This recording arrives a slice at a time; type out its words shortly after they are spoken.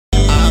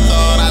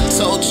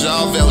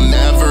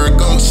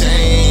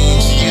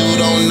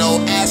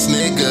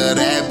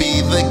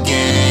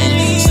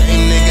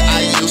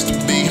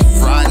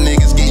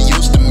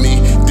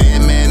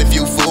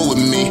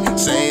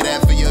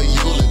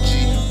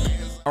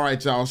All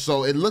right, y'all.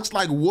 So it looks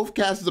like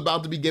WOLFCASTS is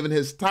about to be giving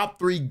his top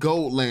 3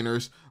 gold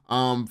laners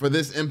for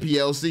this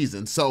MPL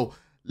season. So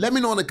let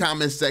me know in the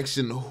comment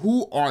section,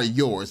 who are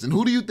yours and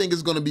who do you think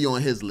is going to be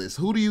on his list?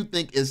 Who do you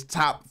think is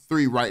top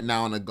 3 right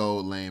now in the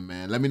gold lane,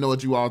 man? Let me know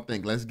what you all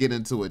think. Let's get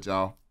into it,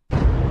 y'all.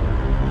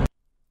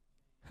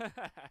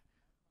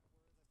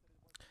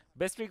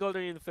 Best 3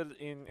 golden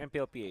in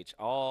MPL PH.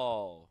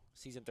 Oh,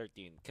 season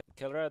 13.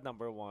 Killera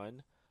 #1.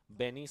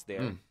 Benny's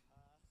there.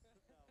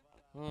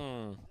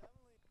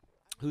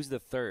 Who's the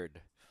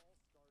third?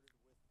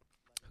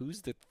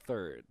 Who's the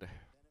third?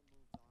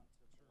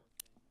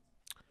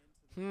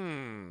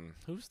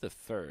 Who's the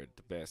third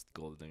best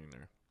gold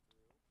laner?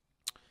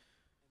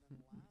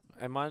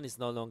 Eman is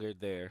no longer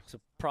there, so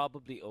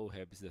probably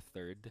Oheb is the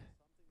third,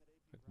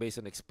 based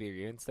on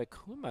experience. Like,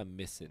 who am I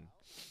missing?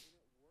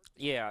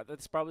 Yeah,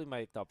 that's probably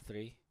my top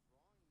 3.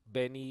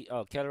 Benny,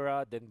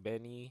 Killera, then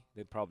Benny,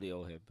 then probably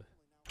Oheb.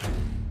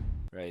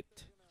 Right.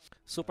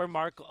 Super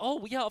Marco.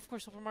 Oh yeah, of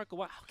course, Super Marco.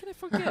 Wow, how can I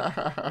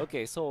forget?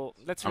 Okay, so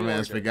let's reorder. I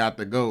mean, forgot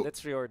to go.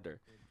 Let's reorder.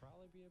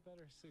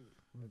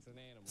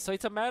 So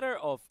it's a matter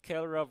of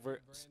Killera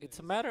it's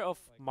a matter of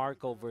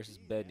Marco versus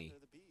Benny.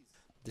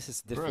 This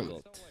is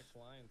difficult.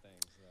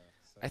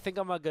 I think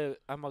I'm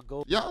gonna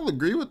go. Y'all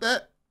agree with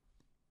that?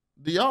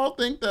 Do y'all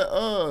think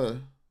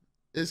that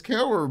is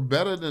Killera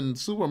better than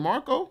Super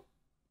Marco?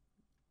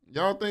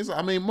 Y'all think so?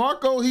 I mean,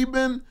 Marco, he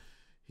been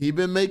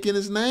making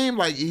his name,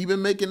 like he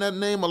been making that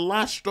name a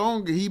lot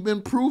stronger. He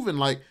been proving,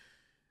 like,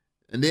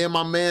 and then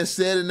my man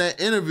said in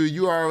that interview,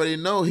 you already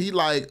know, he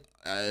like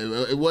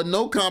it wasn't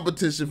no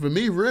competition for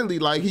me, really.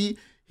 Like he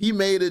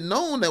made it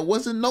known that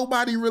wasn't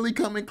nobody really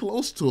coming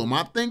close to him.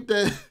 I think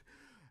that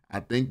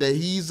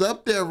he's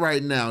up there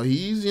right now.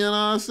 He's, you know what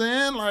I'm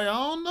saying? Like, I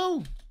don't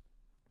know.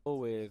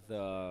 With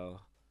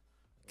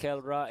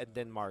Killera and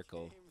then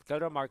Marco.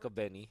 Killera, Marco,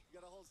 Benny.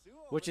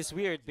 Which is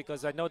weird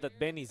because I know that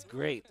Benny's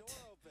great.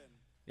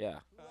 Yeah.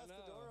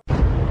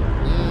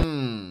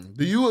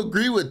 Do you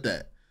agree with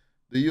that?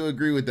 Do you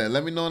agree with that?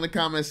 Let me know in the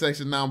comment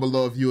section down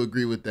below if you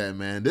agree with that,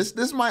 man.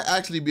 This might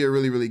actually be a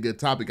really, really good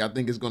topic. I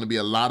think it's going to be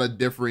a lot of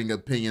differing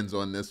opinions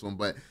on this one.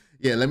 But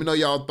yeah, let me know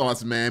y'all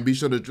thoughts, man. Be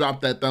sure to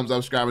drop that thumbs up,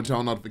 subscribe, and turn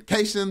on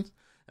notifications.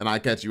 And I'll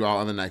catch you all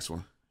on the next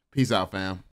one. Peace out, fam.